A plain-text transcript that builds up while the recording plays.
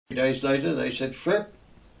Days later they said, Fripp,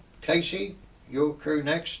 Casey, your crew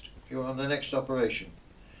next, you're on the next operation.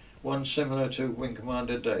 One similar to Wing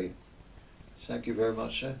Commander Day. Thank you very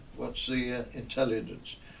much, sir. What's the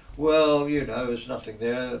intelligence? Well, you know, there's nothing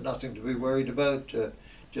there, nothing to be worried about.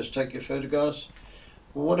 Just take your photographs.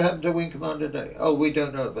 Well, what happened to Wing Commander Day? Oh, we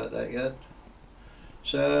don't know about that yet.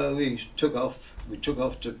 So we took off. We took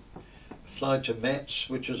off to fly to Metz,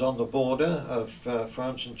 which was on the border of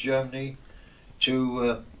France and Germany,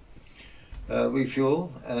 to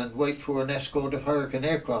refuel and wait for an escort of Hurricane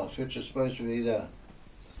aircraft, which was supposed to be there.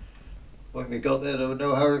 When we got there were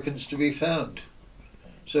no Hurricanes to be found.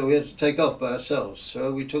 So we had to take off by ourselves.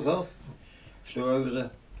 So we took off, flew over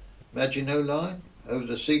the Maginot Line, over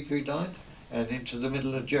the Siegfried Line, and into the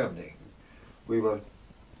middle of Germany. We were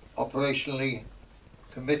operationally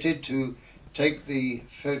committed to take the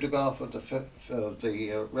photograph of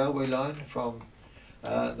the railway line from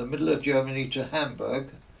the middle of Germany to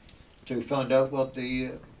Hamburg to find out what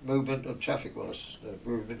the movement of traffic was, the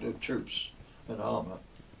movement of troops and armour.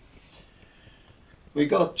 We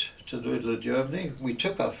got to the middle of Germany, we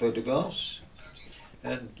took our photographs,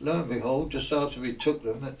 and lo and behold, just after we took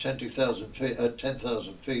them at 10,000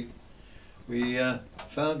 feet, we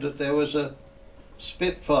found that there was a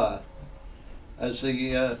Spitfire. As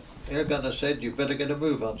the air gunner said, you better get a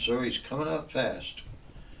move on, sir, he's coming up fast.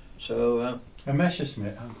 So a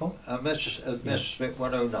Messerschmitt, Uncle? A Messerschmitt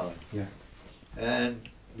 109. Yeah. And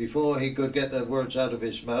before he could get the words out of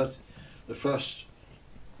his mouth, the first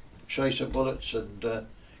tracer bullets and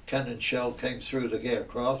cannon shell came through the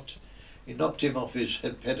aircraft. He knocked him off his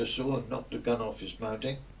head pedestal and knocked the gun off his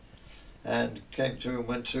mounting, and came through and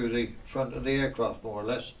went through the front of the aircraft more or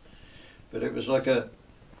less. But it was like a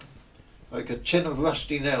tin of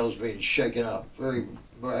rusty nails being shaken up very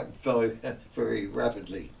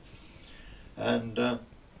rapidly. And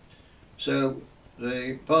so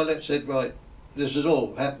the pilot said, right, this is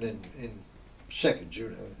all happening in seconds, you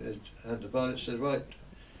know. And the pilot said, right,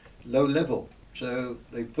 low level. So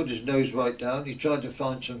they put his nose right down. He tried to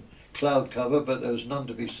find some cloud cover, but there was none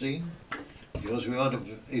to be seen, because we might have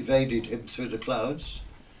evaded him through the clouds.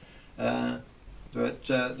 But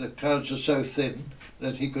the clouds are so thin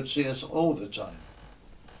that he could see us all the time.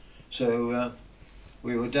 So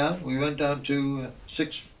we went down to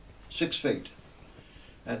six feet.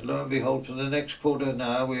 And lo and behold, for the next quarter of an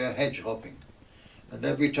hour we were hedge hopping. And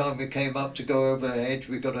every time we came up to go over a hedge,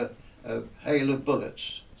 we got a hail of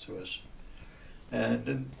bullets to us. And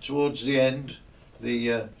then towards the end,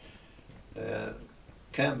 the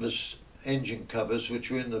canvas engine covers,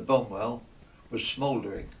 which were in the bomb well, were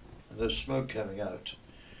smouldering, and there's smoke coming out.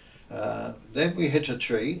 Then we hit a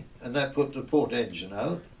tree, and that put the port engine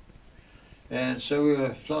out. And so we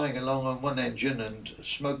were flying along on one engine, and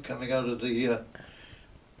smoke coming out of the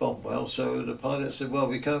bomb well. So the pilot said, "Well,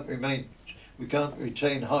 we can't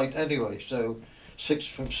retain height anyway. So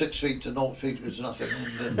from 6 feet to 0 feet was nothing,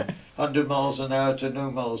 and 100 miles an hour to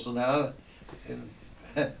no miles an hour, and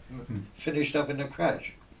finished up in a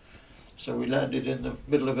crash." So we landed in the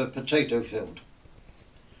middle of a potato field.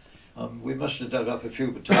 We must have dug up a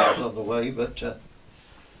few potatoes on the way, but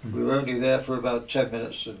we were only there for about 10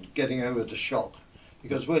 minutes and getting over the shock.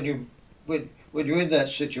 Because when you're in that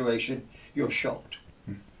situation, you're shocked.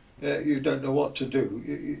 You don't know what to do.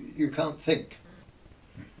 You can't think.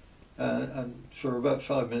 And for about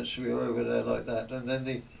 5 minutes we were over there like that. And then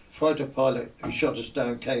the fighter pilot who shot us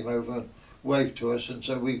down came over and waved to us, and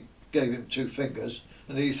so we gave him 2 fingers,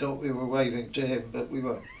 and he thought we were waving to him, but we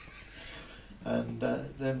weren't. And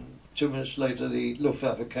then 2 minutes later the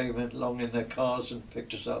Luftwaffe came along in their cars and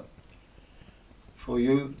picked us up. For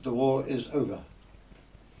you, the war is over.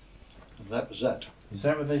 And that was that. Is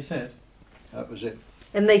that what they said? That was it.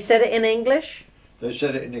 And they said it in English? They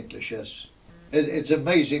said it in English, yes. It's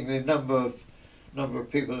amazing the number of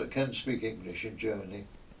people that can speak English in Germany.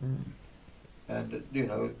 And, you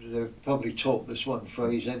know, they've probably taught this one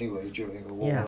phrase anyway during a war. Yeah.